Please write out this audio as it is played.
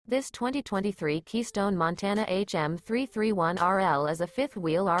This 2023 Keystone Montana HM331RL is a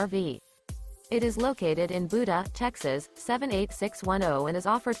fifth-wheel RV. It is located in Buda, Texas, 78610 and is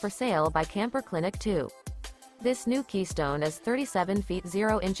offered for sale by Camper Clinic 2. This new Keystone is 37 feet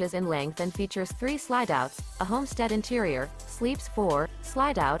 0 inches in length and features 3 slideouts, a homestead interior, sleeps 4,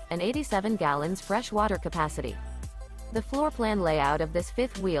 slideout, and 87 gallons fresh water capacity. The floor plan layout of this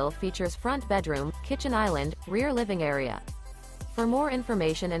fifth wheel features front bedroom, kitchen island, rear living area. For more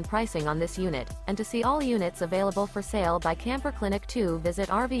information and pricing on this unit, and to see all units available for sale by Camper Clinic 2, visit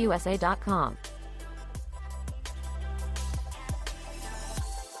RVUSA.com.